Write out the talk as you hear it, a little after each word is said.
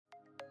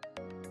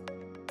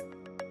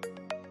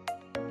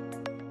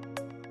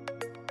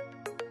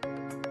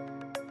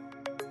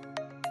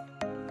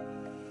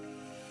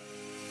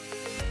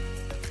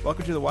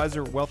Welcome to the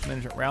Wiser Wealth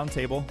Management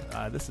Roundtable.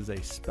 This is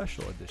a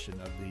special edition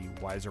of the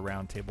Wiser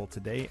Roundtable.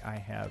 Today I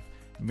have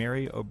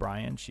Mary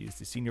O'Brien. She is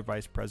the Senior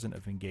Vice President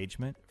of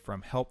Engagement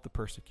from Help the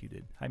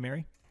Persecuted. Hi,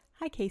 Mary.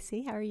 Hi,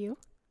 Casey. How are you?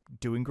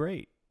 Doing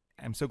great.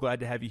 I'm so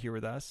glad to have you here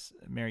with us.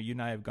 Mary, you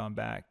and I have gone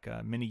back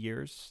many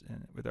years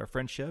with our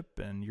friendship,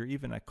 and you're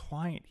even a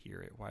client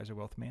here at Wiser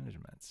Wealth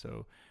Management.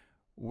 So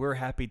we're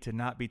happy to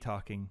not be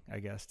talking, I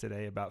guess,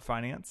 today about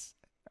finance,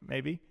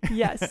 maybe?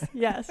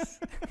 Yes.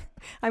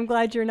 I'm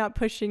glad you're not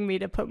pushing me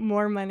to put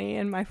more money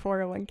in my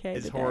 401k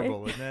It's today.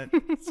 horrible, isn't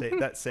it?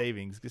 That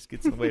savings just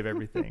gets in the way of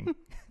everything.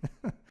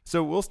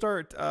 So we'll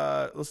start,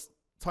 let's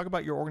talk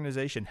about your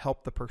organization,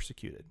 Help the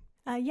Persecuted.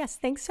 Yes,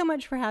 thanks so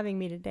much for having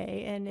me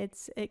today. And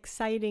it's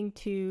exciting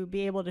to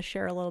be able to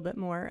share a little bit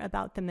more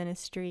about the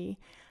ministry.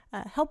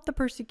 Help the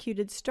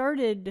Persecuted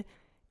started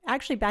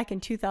actually back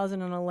in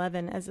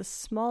 2011 as a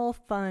small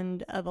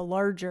fund of a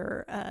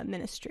larger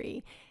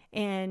ministry.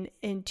 And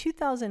in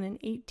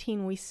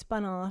 2018, we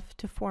spun off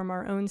to form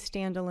our own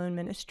standalone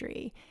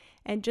ministry.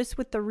 And just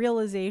with the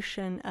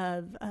realization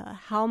of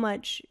how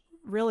much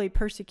really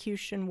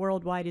persecution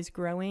worldwide is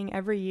growing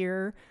every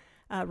year,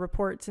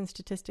 reports and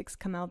statistics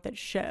come out that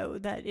show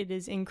that it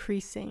is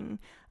increasing.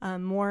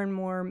 More and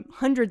more,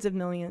 hundreds of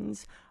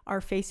millions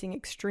are facing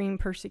extreme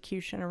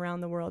persecution around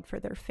the world for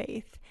their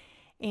faith.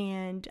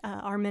 And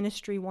our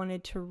ministry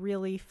wanted to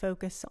really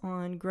focus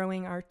on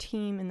growing our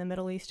team in the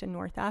Middle East and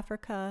North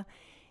Africa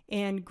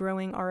and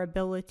growing our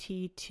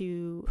ability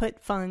to put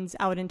funds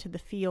out into the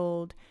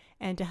field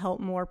and to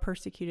help more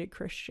persecuted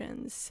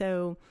Christians.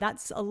 So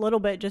that's a little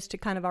bit just to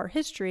kind of our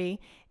history.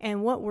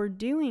 And what we're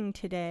doing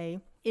today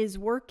is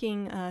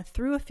working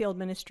through a field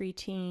ministry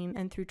team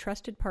and through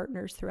trusted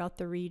partners throughout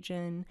the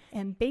region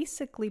and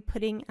basically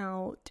putting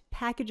out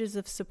packages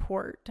of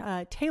support,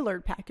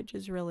 tailored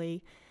packages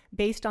really,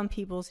 based on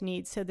people's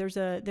needs. So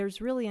there's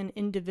really an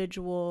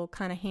individual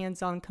kind of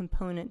hands-on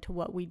component to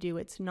what we do.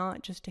 It's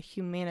not just a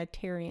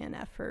humanitarian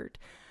effort.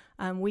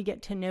 We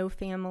get to know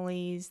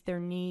families, their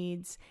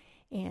needs,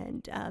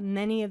 and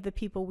many of the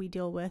people we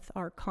deal with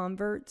are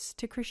converts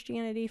to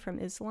Christianity from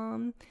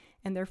Islam,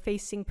 and they're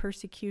facing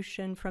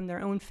persecution from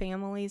their own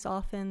families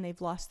often.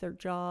 They've lost their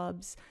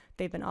jobs.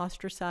 They've been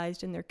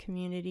ostracized in their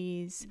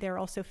communities. They're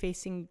also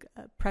facing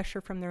pressure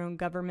from their own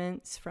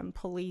governments, from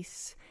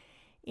police,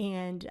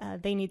 and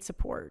they need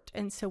support.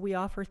 And so we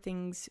offer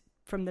things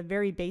from the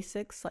very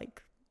basics,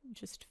 like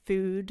just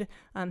food,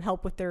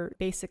 help with their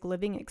basic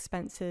living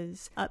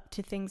expenses, up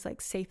to things like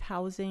safe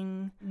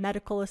housing,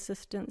 medical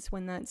assistance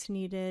when that's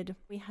needed.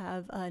 We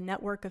have a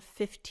network of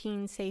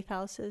 15 safe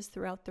houses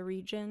throughout the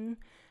region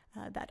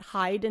that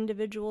hide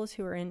individuals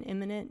who are in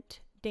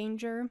imminent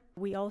danger.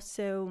 We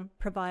also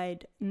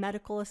provide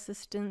medical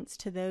assistance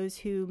to those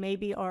who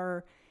maybe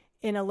are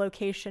in a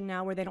location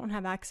now where they don't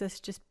have access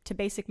just to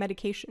basic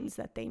medications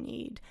that they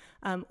need,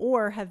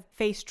 or have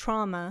faced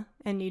trauma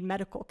and need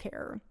medical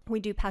care. We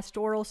do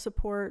pastoral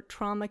support,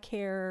 trauma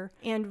care,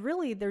 and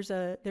really there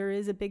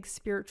is a big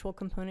spiritual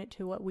component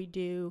to what we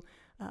do,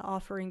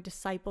 offering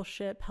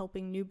discipleship,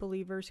 helping new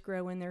believers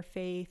grow in their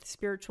faith,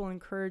 spiritual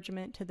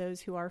encouragement to those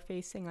who are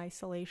facing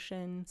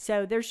isolation.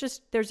 So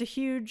there's a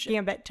huge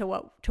gambit to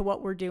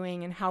what we're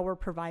doing and how we're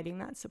providing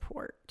that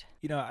support.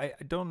 You know, I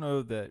don't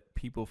know that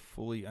people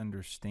fully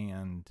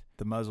understand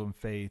the Muslim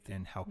faith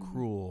and how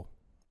cruel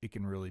it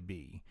can really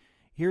be.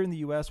 Here in the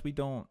U.S., we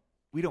don't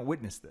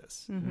witness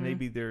this. Mm-hmm.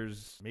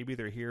 Maybe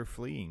they're here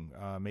fleeing.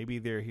 Maybe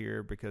they're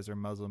here because they're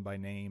Muslim by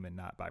name and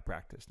not by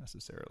practice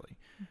necessarily.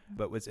 Mm-hmm.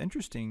 But what's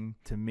interesting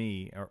to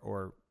me,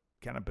 or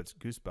kind of puts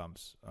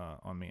goosebumps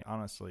on me,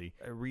 honestly,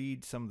 I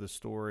read some of the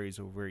stories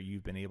of where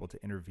you've been able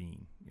to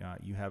intervene.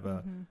 You have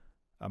a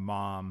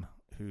mom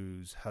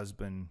whose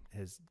husband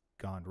has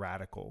gone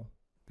radical.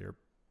 They're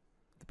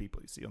the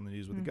people you see on the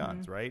news with the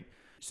guns, right?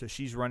 So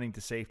she's running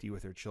to safety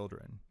with her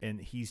children, and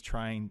he's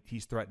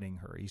threatening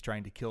her. He's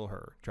trying to kill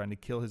her, trying to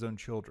kill his own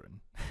children.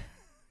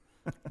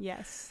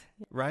 Yes.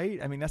 Right?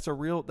 I mean, that's a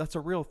real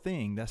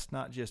thing. That's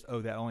not just,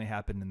 that only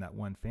happened in that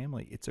one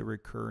family. It's a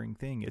recurring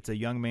thing. It's a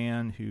young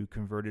man who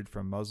converted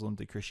from Muslim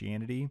to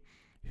Christianity,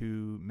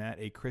 who met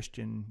a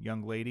Christian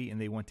young lady,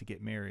 and they went to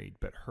get married,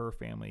 but her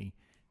family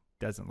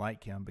doesn't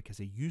like him because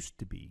he used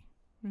to be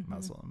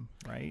Muslim,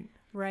 right?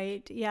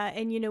 Right. Yeah.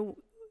 And,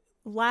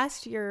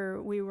 last year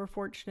we were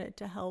fortunate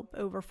to help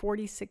over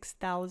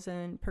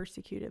 46,000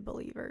 persecuted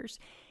believers.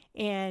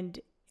 And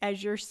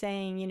as you're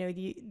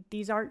saying,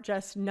 these aren't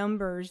just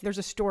numbers. There's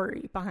a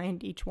story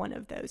behind each one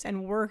of those.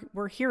 And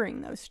we're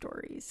hearing those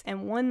stories.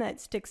 And one that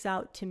sticks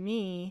out to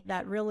me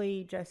that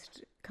really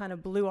just kind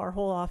of blew our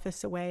whole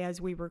office away as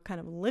we were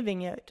kind of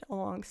living it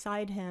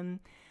alongside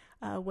him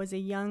was a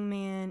young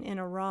man in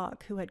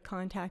Iraq who had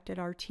contacted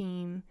our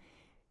team.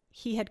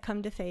 He had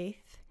come to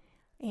faith,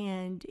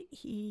 and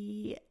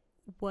he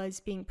was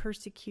being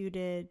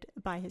persecuted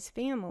by his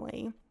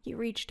family. He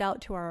reached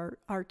out to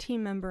our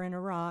team member in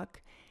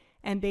Iraq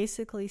and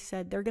basically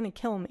said, they're going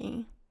to kill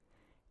me,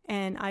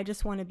 and I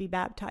just want to be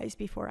baptized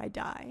before I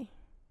die.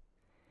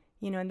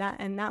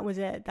 And that was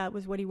it. That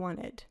was what he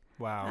wanted.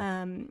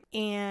 Wow.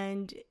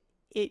 And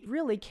it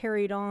really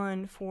carried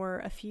on for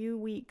a few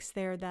weeks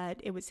there, that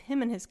it was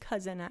him and his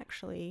cousin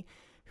actually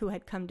who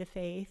had come to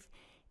faith.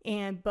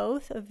 And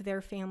both of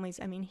their families,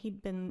 I mean,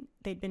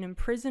 they'd been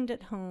imprisoned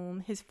at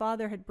home. His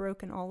father had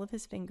broken all of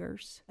his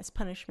fingers as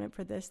punishment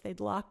for this. They'd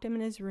locked him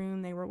in his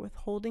room. They were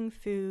withholding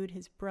food.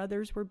 His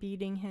brothers were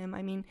beating him.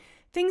 I mean,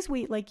 things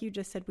like you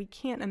just said, we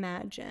can't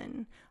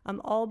imagine,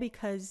 all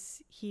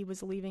because he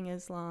was leaving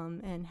Islam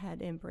and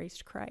had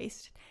embraced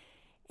Christ.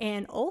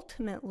 And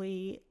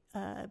ultimately,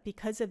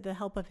 because of the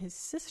help of his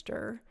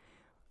sister,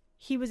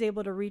 he was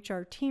able to reach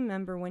our team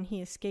member when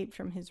he escaped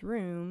from his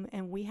room.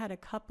 And we had a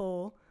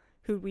couple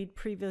who we'd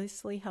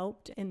previously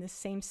helped in the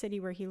same city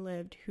where he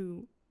lived,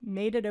 who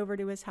made it over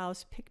to his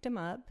house, picked him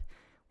up.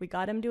 We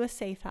got him to a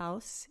safe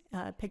house,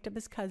 picked up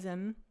his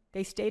cousin.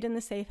 They stayed in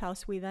the safe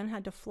house. We then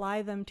had to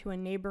fly them to a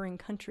neighboring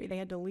country. They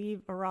had to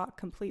leave Iraq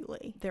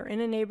completely. They're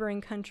in a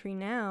neighboring country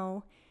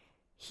now.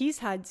 He's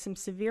had some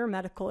severe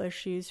medical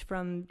issues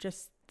from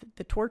just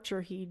the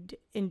torture he'd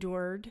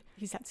endured.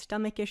 He's had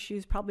stomach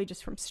issues, probably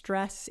just from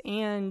stress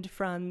and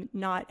from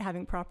not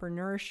having proper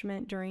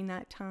nourishment during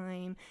that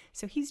time.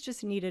 So he's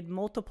just needed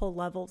multiple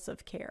levels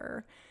of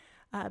care.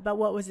 But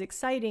what was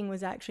exciting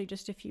was actually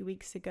just a few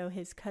weeks ago,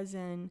 his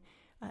cousin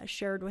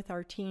shared with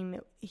our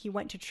team, he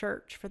went to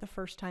church for the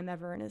first time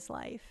ever in his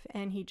life.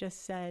 And he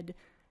just said,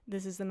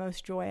 "This is the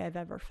most joy I've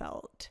ever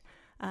felt.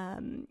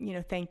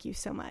 Thank you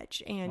so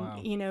much." And,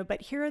 wow.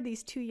 But here are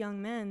these two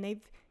young men,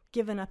 they've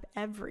given up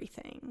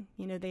everything.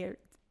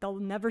 They'll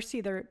never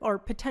see or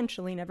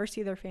potentially never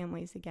see their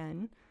families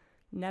again,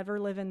 never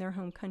live in their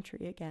home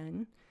country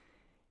again.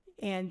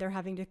 And they're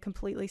having to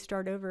completely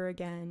start over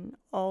again,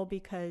 all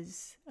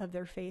because of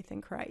their faith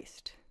in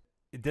Christ.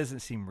 It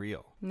doesn't seem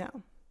real.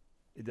 No.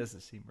 It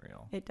doesn't seem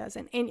real. It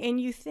doesn't. And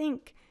you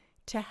think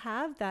to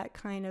have that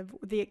kind of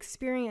the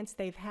experience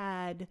they've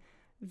had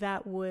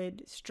that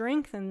would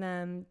strengthen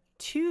them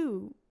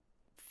to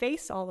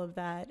face all of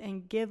that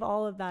and give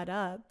all of that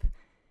up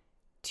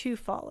to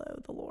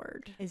follow the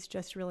Lord is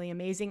just really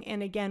amazing.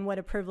 And again, what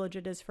a privilege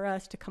it is for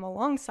us to come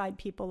alongside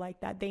people like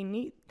that. They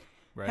need,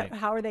 right.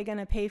 How are they going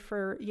to pay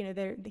for,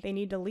 they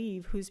need to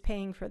leave. Who's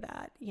paying for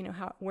that?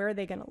 Where are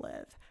they going to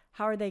live?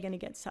 How are they going to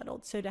get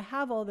settled? So to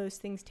have all those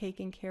things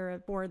taken care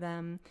of for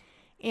them,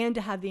 and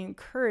to have the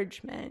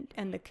encouragement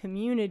and the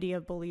community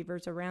of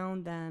believers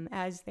around them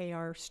as they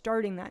are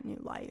starting that new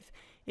life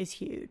is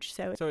huge.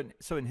 So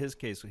in his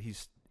case,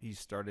 he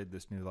started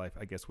this new life,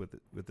 I guess, with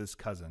his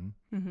cousin.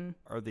 Mm-hmm.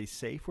 Are they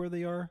safe where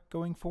they are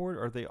going forward?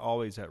 Or are they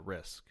always at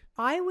risk?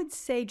 I would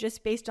say,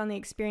 just based on the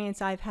experience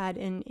I've had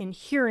in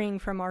hearing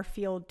from our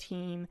field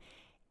team,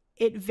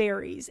 it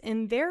varies.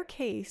 In their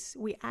case,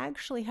 we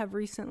actually have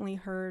recently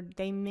heard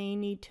they may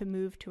need to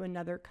move to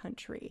another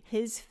country.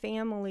 His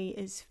family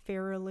is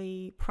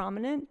fairly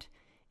prominent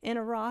in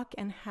Iraq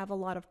and have a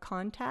lot of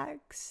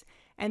contacts,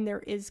 and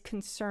there is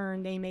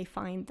concern they may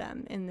find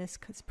them in this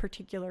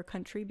particular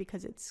country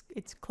because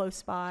it's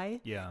close by.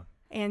 Yeah.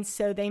 And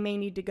so they may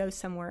need to go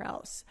somewhere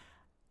else.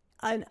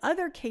 In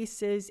other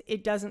cases,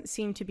 it doesn't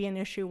seem to be an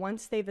issue.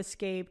 Once they've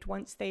escaped,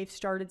 once they've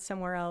started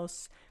somewhere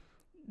else,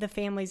 the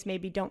families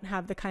maybe don't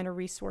have the kind of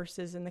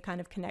resources and the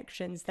kind of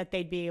connections that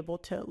they'd be able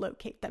to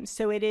locate them.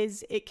 So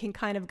it can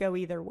kind of go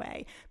either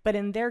way. But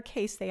in their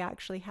case, they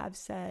actually have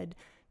said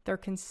they're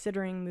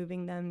considering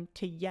moving them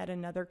to yet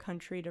another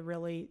country to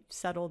really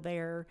settle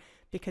there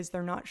because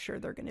they're not sure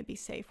they're going to be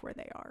safe where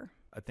they are.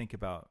 I think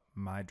about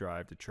my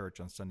drive to church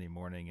on Sunday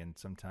morning, and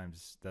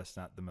sometimes that's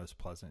not the most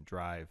pleasant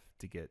drive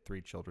to get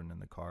 3 children in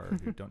the car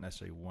who don't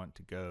necessarily want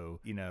to go,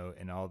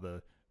 and all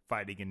the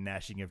fighting and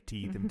gnashing of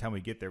teeth. And by the time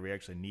we get there, we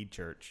actually need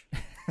church.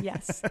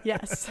 Yes.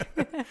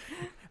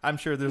 I'm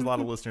sure there's a lot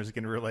of listeners who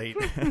can relate.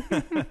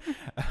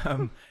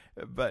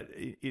 But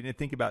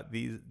think about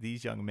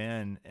these young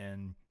men,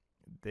 and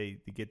they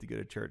get to go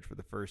to church for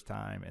the first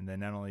time. And then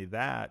not only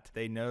that,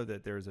 they know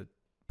that there's a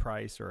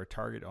price or a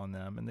target on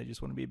them, and they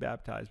just want to be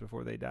baptized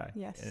before they die.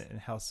 Yes. And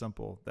how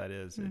simple that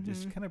is. Mm-hmm. It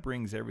just kind of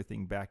brings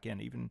everything back in.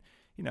 Even,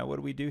 what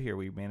do we do here?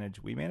 We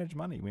manage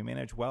money, we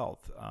manage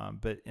wealth.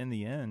 But in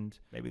the end,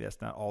 maybe that's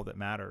not all that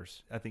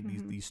matters. I think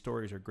these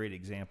stories are great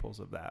examples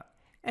of that.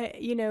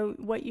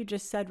 What you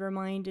just said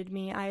reminded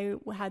me, I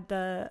had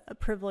the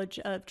privilege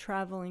of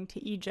traveling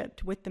to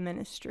Egypt with the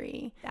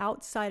ministry.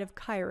 Outside of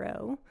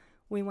Cairo,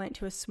 we went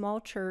to a small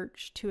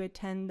church to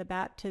attend the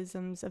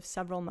baptisms of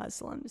several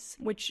Muslims,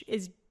 which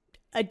is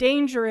a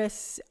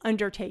dangerous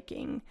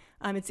undertaking.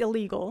 It's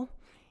illegal.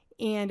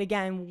 And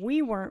again,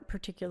 we weren't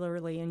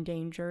particularly in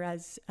danger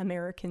as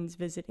Americans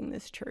visiting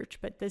this church,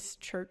 but this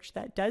church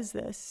that does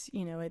this,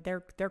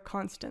 they're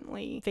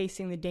constantly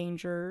facing the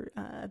danger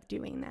of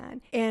doing that.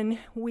 And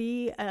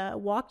we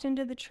walked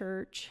into the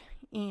church,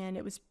 and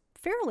it was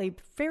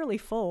fairly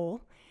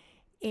full,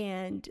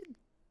 and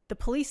the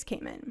police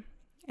came in.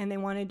 And they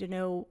wanted to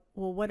know,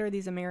 well, what are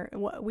these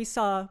they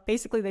saw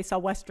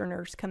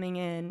Westerners coming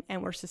in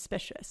and were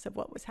suspicious of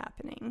what was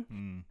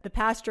happening. The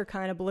pastor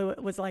kind of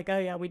was like, oh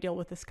yeah, we deal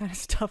with this kind of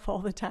stuff all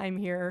the time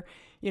here,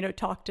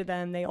 talked to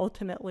them. They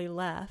ultimately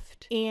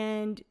left.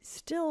 And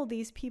still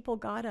these people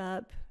got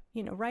up,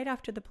 right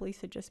after the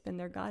police had just been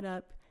there, got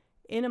up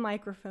in a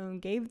microphone,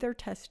 gave their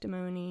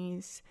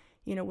testimonies,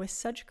 with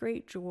such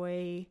great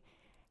joy.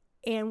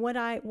 And what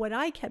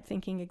I kept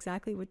thinking,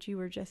 exactly what you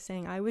were just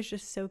saying, I was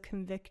just so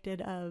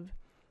convicted of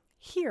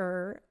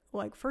here,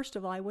 like, first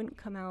of all, I wouldn't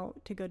come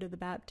out to go to the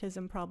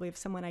baptism probably of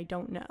someone I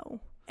don't know.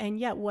 And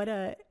yet what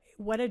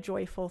a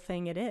joyful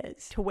thing it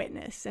is to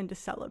witness and to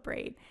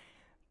celebrate.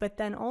 But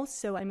then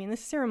also,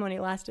 this ceremony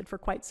lasted for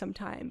quite some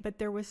time, but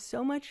there was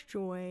so much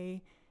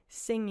joy,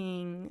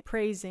 singing,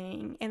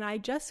 praising, and I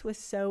just was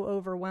so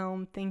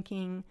overwhelmed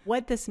thinking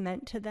what this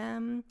meant to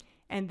them.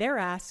 And they're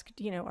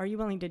asked, are you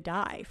willing to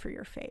die for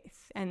your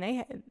faith? And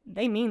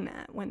they mean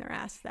that when they're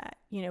asked that.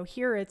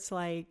 Here it's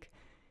like,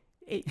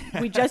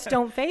 we just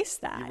don't face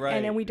that. Right.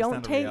 And then we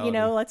don't take,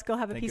 let's go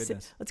have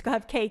let's go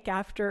have cake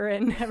after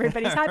and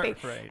everybody's happy.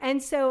 Right.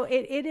 And so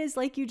it is,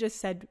 like you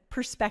just said,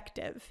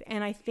 perspective.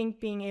 And I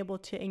think being able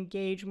to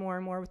engage more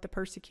and more with the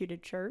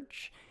persecuted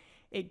church,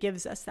 it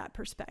gives us that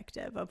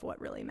perspective of what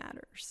really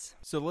matters.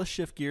 So let's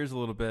shift gears a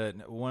little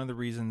bit. One of the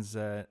reasons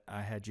that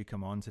I had you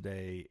come on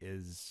today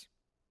is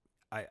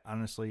I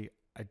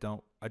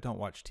don't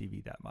watch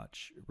TV that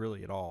much,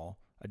 really, at all.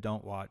 I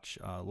don't watch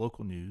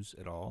local news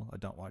at all. I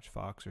don't watch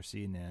Fox or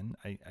CNN.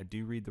 I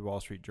do read the Wall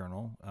Street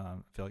Journal. I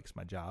feel like it's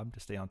my job to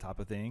stay on top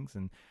of things,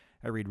 and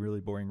I read really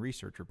boring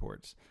research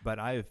reports. But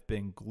I have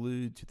been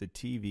glued to the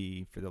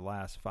TV for the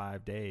last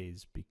 5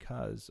 days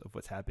because of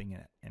what's happening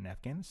in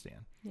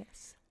Afghanistan.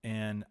 Yes.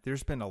 And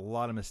there's been a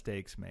lot of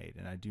mistakes made,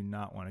 and I do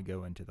not want to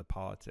go into the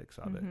politics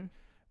of it.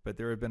 But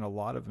there have been a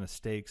lot of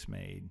mistakes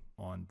made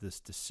on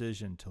this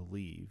decision to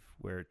leave,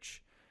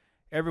 which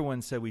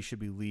everyone said we should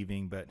be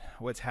leaving, but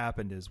what's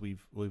happened is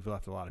we've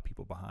left a lot of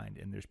people behind,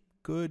 and there's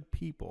good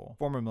people,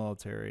 former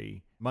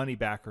military, money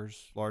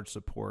backers, large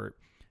support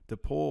to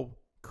pull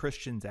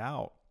Christians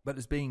out, but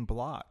it's being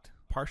blocked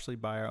partially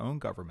by our own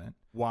government.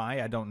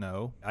 Why? I don't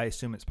know. I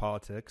assume it's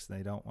politics.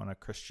 They don't want a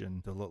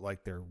Christian to look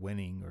like they're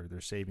winning or they're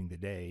saving the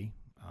day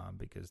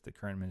because the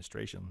current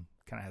administration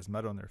kind of has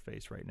mud on their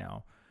face right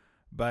now.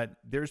 But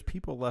there's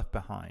people left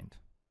behind.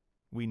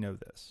 We know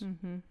this.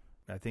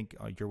 I think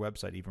your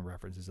website even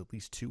references at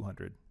least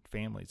 200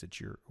 families that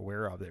you're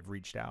aware of that have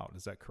reached out.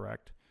 Is that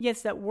correct?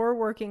 Yes, that we're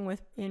working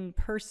with in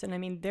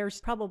person.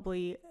 There's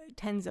probably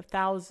tens of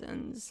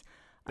thousands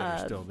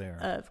that are still there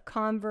of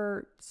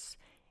converts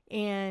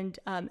and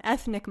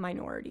ethnic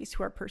minorities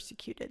who are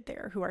persecuted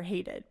there, who are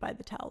hated by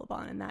the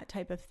Taliban and that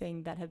type of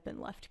thing, that have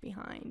been left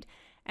behind.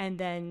 And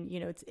then,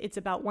 it's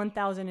about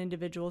 1,000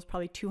 individuals,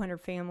 probably 200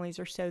 families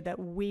or so that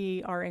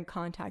we are in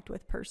contact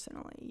with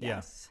personally.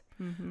 Yes.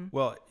 Yeah.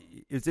 Well,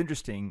 it's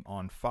interesting.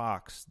 On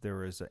Fox, there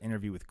was an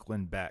interview with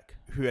Glenn Beck,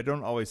 who I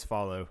don't always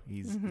follow.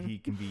 He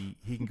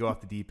can go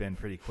off the deep end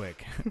pretty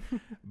quick.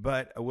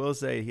 But I will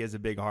say he has a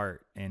big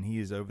heart, and he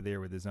is over there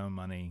with his own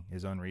money,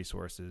 his own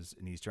resources,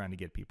 and he's trying to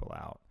get people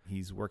out.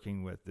 He's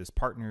working with his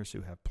partners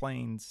who have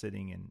planes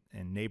sitting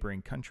in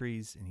neighboring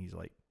countries, and he's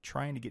like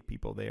trying to get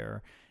people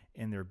there.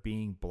 And they're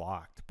being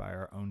blocked by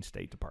our own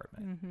State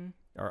Department.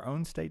 Our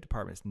own State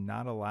Department is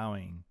not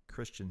allowing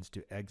Christians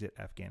to exit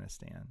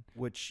Afghanistan,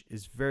 which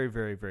is very,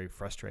 very, very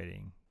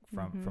frustrating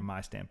from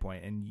my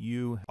standpoint. And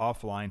you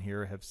offline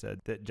here have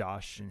said that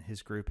Josh and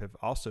his group have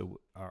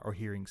also are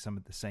hearing some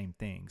of the same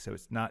things. So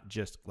it's not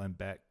just Glenn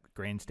Beck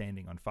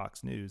grandstanding on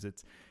Fox News.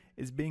 It's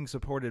being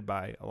supported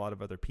by a lot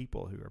of other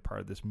people who are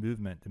part of this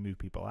movement to move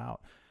people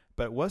out.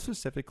 But what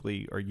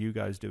specifically are you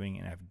guys doing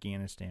in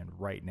Afghanistan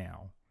right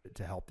now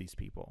to help these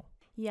people?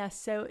 Yes.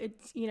 So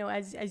it's,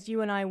 as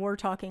you and I were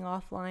talking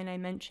offline, I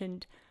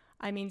mentioned,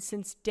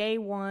 since day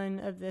one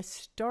of this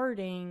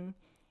starting,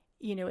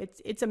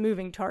 it's a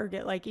moving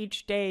target. Like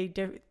each day,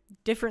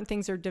 different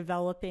things are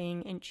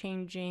developing and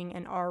changing,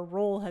 and our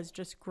role has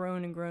just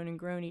grown and grown and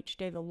grown. Each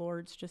day, the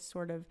Lord's just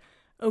sort of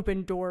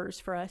opened doors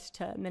for us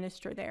to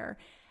minister there.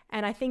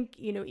 And I think,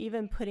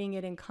 even putting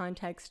it in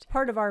context,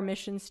 part of our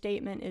mission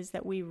statement is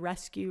that we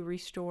rescue,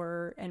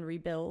 restore, and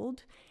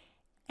rebuild.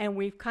 And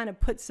we've kind of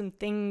put some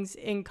things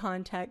in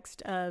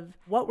context of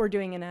what we're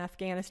doing in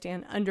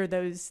Afghanistan under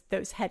those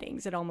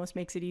headings. It almost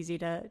makes it easy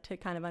to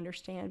kind of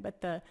understand.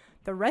 But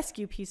the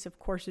rescue piece, of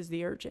course, is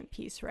the urgent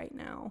piece right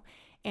now.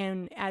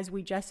 And as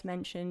we just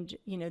mentioned,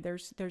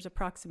 there's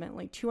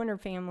approximately 200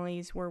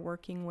 families we're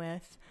working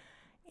with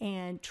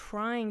and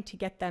trying to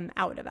get them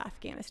out of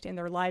Afghanistan.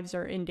 Their lives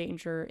are in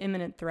danger,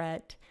 imminent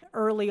threat.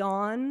 Early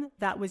on,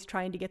 that was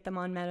trying to get them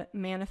on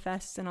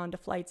manifests and onto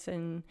flights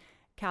in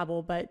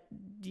Kabul, but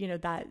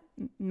that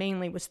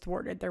mainly was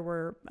thwarted. There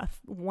were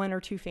one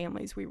or two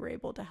families we were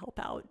able to help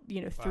out,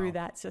 through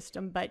that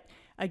system. But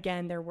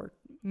again, there were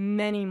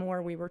many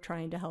more we were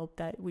trying to help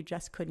that we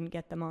just couldn't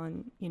get them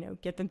on,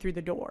 get them through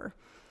the door.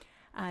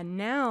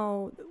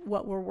 Now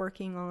what we're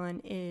working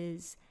on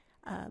is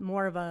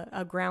more of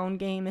a ground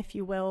game, if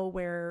you will,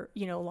 where,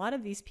 a lot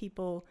of these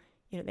people,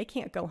 they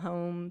can't go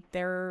home.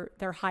 They're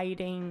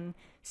hiding.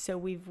 So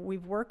we've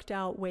worked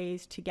out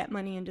ways to get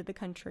money into the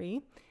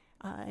country.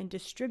 And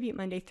distribute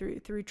money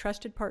through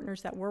trusted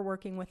partners that we're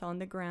working with on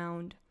the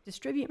ground,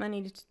 distribute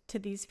money to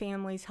these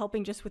families,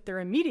 helping just with their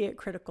immediate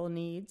critical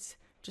needs,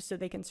 just so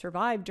they can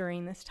survive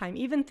during this time.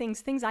 Even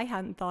things I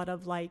hadn't thought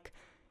of, like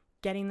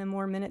getting them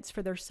more minutes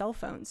for their cell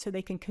phones so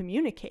they can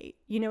communicate.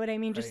 You know what I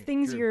mean? Just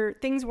things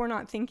things we're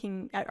not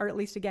thinking, or at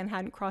least again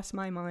hadn't crossed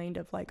my mind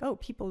of like, oh,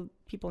 people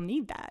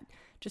need that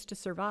just to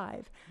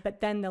survive.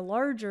 But then the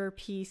larger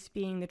piece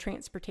being the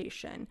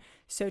transportation.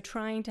 So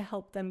trying to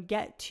help them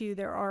get to,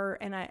 there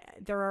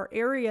are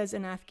areas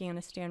in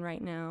Afghanistan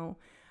right now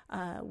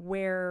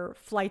where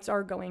flights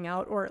are going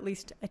out, or at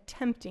least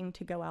attempting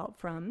to go out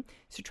from.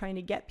 So trying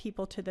to get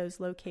people to those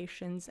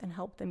locations and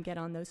help them get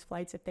on those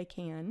flights if they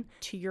can.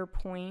 To your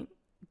point,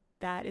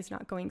 that is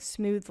not going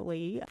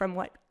smoothly from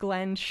what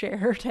Glenn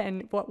shared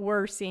and what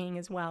we're seeing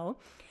as well.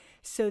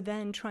 So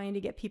then trying to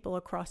get people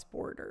across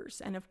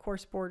borders. And of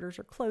course, borders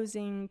are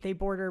closing. They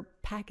border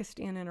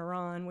Pakistan and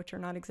Iran, which are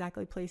not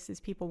exactly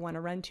places people want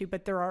to run to,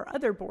 but there are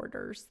other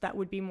borders that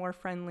would be more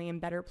friendly and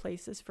better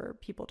places for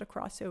people to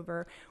cross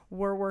over.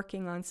 We're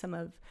working on some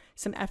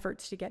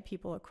efforts to get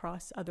people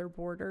across other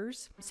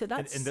borders. So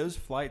that's... And those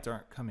flights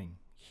aren't coming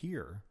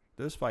here.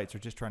 Those flights are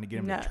just trying to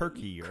get them to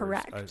Turkey or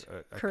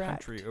a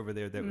country over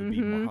there that would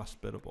be more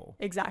hospitable.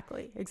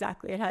 Exactly.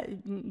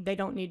 They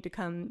don't need to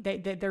come.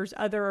 There's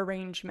other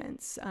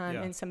arrangements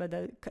in some of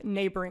the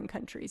neighboring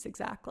countries.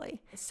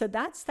 Exactly. So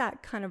that's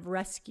that kind of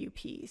rescue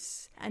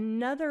piece.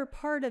 Another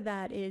part of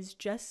that is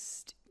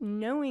just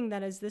knowing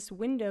that as this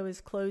window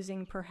is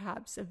closing,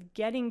 perhaps, of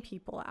getting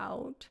people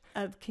out,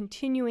 of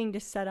continuing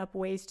to set up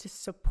ways to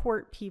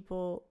support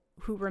people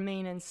who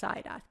remain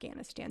inside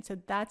Afghanistan. So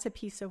that's a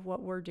piece of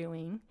what we're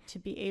doing to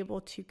be able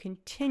to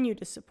continue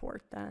to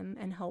support them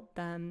and help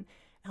them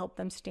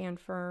stand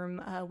firm.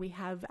 We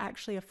have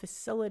actually a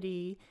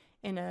facility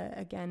in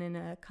a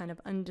kind of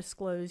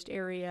undisclosed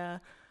area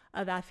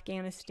of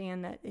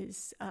Afghanistan that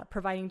is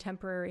providing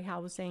temporary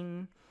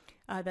housing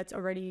that's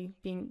already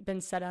been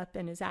set up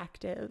and is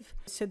active.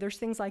 So there's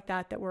things like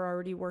that we're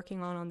already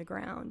working on the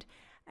ground.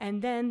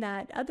 And then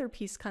that other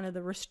piece, kind of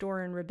the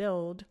restore and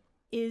rebuild,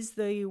 is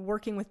the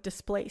working with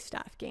displaced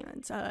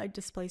Afghans,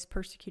 displaced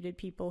persecuted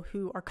people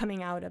who are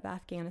coming out of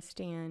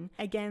Afghanistan.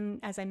 Again,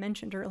 as I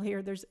mentioned earlier,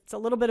 it's a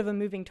little bit of a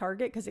moving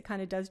target because it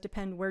kind of does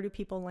depend, where do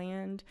people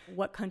land,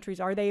 what countries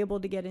are they able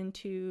to get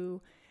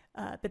into,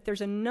 but there's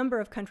a number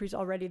of countries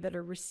already that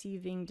are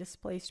receiving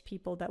displaced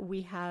people that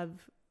we have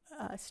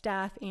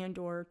staff and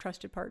or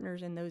trusted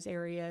partners in those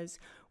areas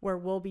where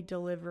we'll be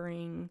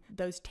delivering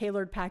those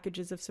tailored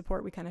packages of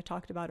support we kind of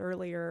talked about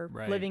earlier,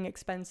 living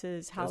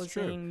expenses,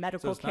 housing,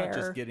 medical care. So it's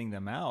not just getting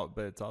them out,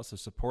 but it's also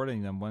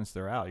supporting them once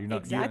they're out. You're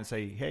not going to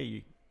say,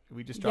 hey,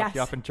 we just dropped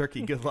you off in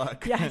Turkey. Good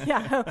luck.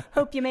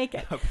 Hope you make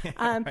it.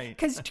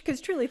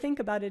 Because truly think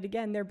about it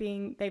again,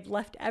 they've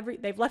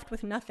left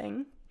with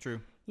nothing.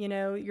 True. You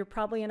know, you're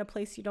probably in a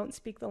place you don't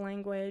speak the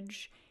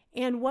language.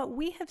 And what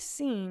we have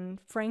seen,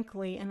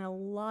 frankly, in a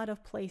lot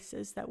of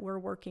places that we're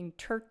working,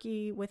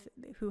 Turkey,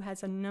 who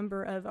has a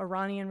number of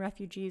Iranian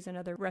refugees and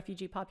other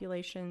refugee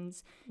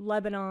populations,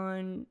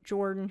 Lebanon,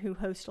 Jordan, who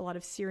host a lot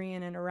of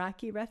Syrian and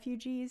Iraqi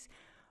refugees.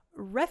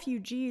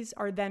 Refugees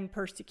are then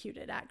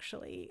persecuted,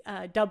 actually,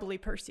 doubly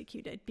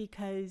persecuted,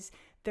 because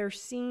they're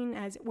seen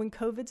as, when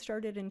COVID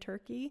started in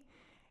Turkey,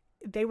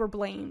 they were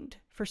blamed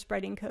for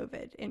spreading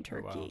COVID in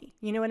Turkey. Oh, wow.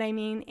 You know what I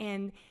mean?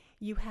 And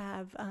you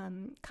have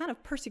kind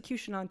of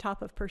persecution on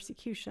top of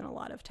persecution a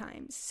lot of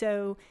times.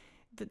 So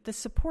the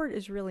support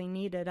is really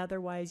needed.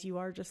 Otherwise, you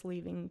are just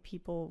leaving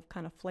people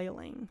kind of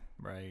flailing.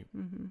 Right.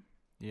 Mm-hmm.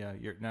 Yeah.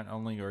 Not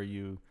only are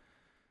you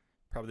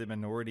probably the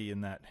minority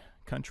in that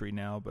country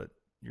now, but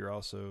you're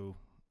also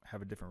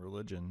have a different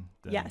religion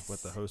than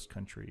what the host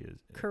country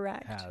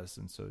has.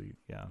 And so,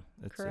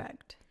 it's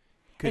correct.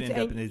 Could end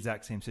up in the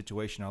exact same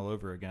situation all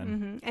over again.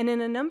 Mm-hmm. And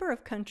in a number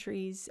of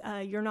countries,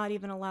 you're not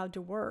even allowed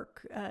to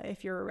work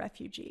if you're a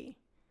refugee.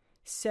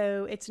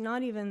 So it's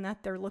not even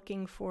that they're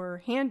looking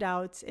for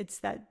handouts, it's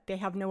that they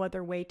have no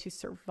other way to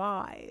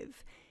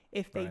survive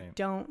if they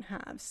don't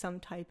have some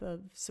type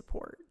of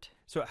support.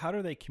 So how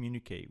do they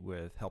communicate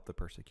with Help the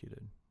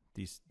Persecuted,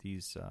 these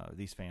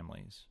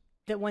families?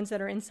 The ones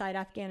that are inside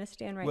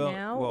Afghanistan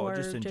now? Or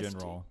just in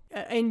general?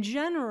 In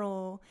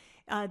general,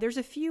 there's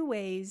a few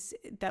ways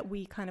that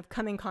we kind of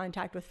come in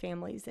contact with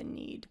families in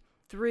need.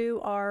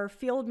 Through our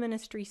field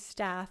ministry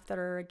staff that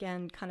are,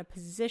 again, kind of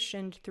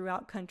positioned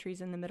throughout countries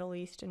in the Middle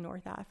East and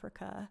North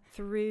Africa.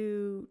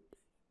 Through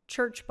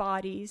church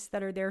bodies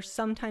that are there.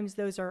 Sometimes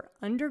those are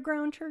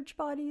underground church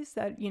bodies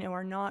that,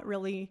 are not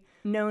really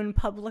known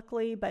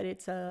publicly, but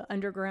it's a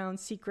underground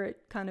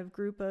secret kind of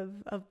group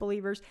of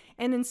believers.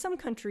 And in some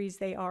countries,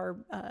 they are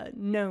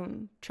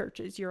known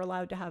churches. You're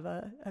allowed to have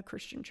a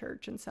Christian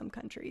church in some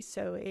countries.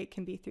 So it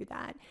can be through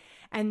that.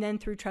 And then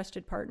through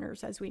trusted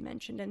partners, as we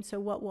mentioned. And so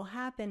what will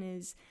happen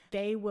is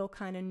they will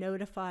kind of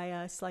notify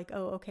us like,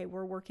 oh, okay,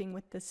 we're working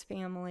with this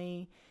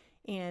family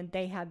and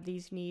they have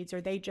these needs,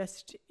 or they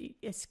just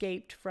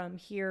escaped from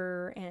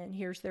here and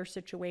here's their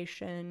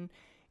situation.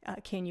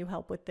 Can you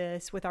help with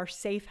this? With our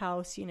safe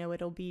house,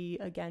 it'll be,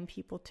 again,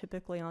 people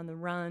typically on the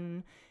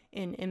run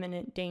in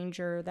imminent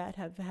danger that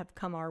have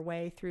come our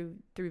way through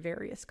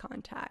various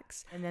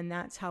contacts. And then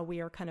that's how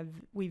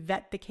we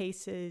vet the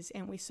cases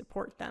and we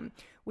support them.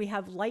 We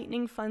have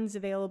lightning funds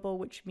available,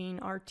 which mean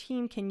our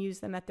team can use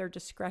them at their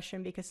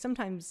discretion, because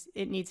sometimes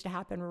it needs to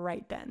happen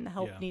right then. The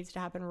help needs to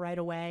happen right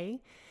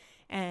away.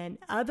 And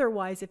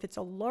otherwise, if it's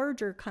a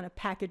larger kind of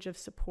package of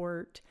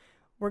support,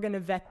 we're going to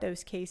vet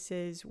those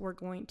cases. We're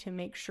going to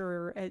make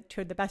sure,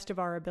 to the best of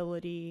our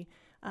ability,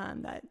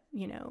 that,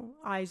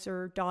 I's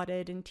are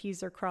dotted and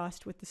T's are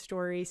crossed with the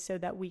story, so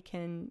that we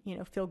can,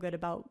 feel good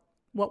about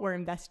what we're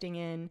investing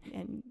in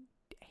and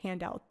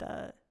hand out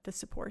the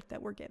support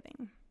that we're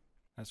giving.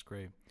 That's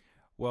great.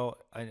 Well,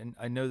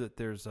 I know that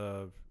there's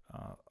a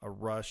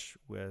rush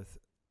with,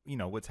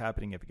 what's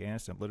happening in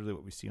Afghanistan, literally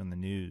what we see on the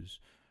news.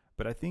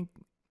 But I think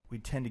we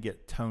tend to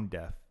get tone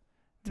deaf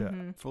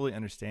to fully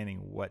understanding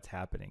what's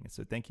happening. And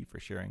so thank you for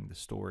sharing the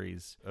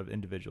stories of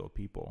individual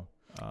people.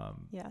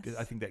 Yes. 'Cause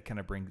I think that kind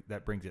of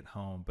brings it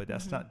home. But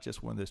that's not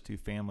just one of those two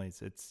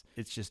families. It's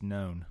just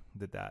known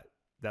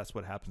that's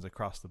what happens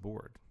across the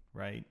board,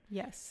 right?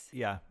 Yes.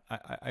 Yeah.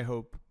 I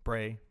hope,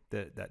 pray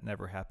that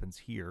never happens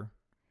here.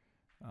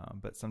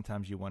 But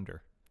sometimes you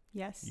wonder.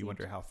 Yes. You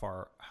wonder how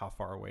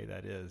far away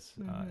that is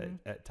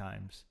at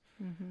times.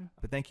 Mm-hmm.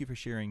 But thank you for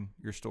sharing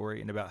your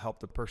story and about Help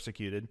the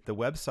Persecuted. The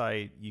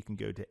website, you can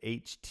go to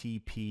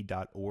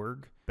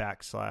htp.org/Wiser,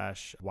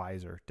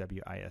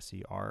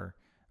 WISER,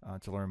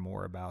 to learn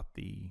more about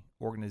the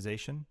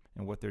organization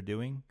and what they're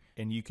doing.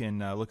 And you can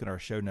look at our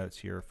show notes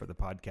here for the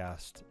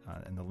podcast,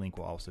 and the link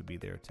will also be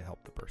there to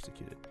Help the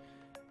Persecuted.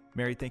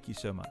 Mary, thank you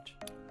so much.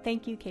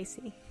 Thank you,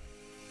 Casey.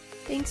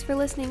 Thanks for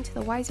listening to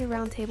the Wiser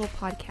Roundtable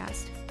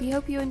podcast. We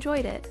hope you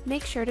enjoyed it.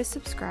 Make sure to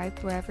subscribe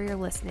wherever you're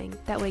listening.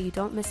 That way you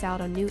don't miss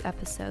out on new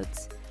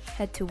episodes.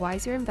 Head to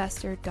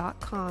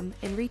wiserinvestor.com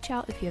and reach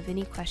out if you have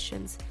any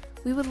questions.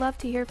 We would love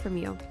to hear from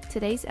you.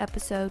 Today's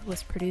episode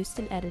was produced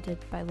and edited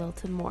by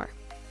Lilton Moore.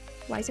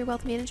 Wiser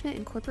Wealth Management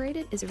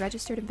Incorporated is a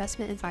registered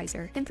investment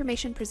advisor.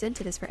 Information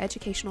presented is for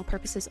educational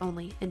purposes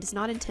only and does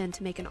not intend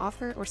to make an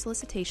offer or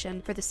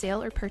solicitation for the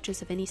sale or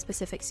purchase of any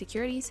specific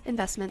securities,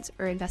 investments,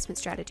 or investment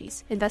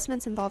strategies.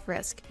 Investments involve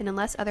risk and,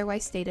 unless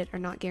otherwise stated, are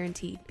not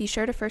guaranteed. Be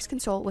sure to first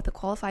consult with a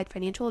qualified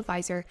financial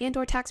advisor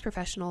and/or tax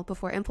professional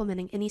before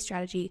implementing any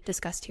strategy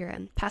discussed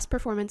herein. Past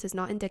performance is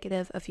not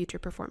indicative of future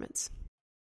performance.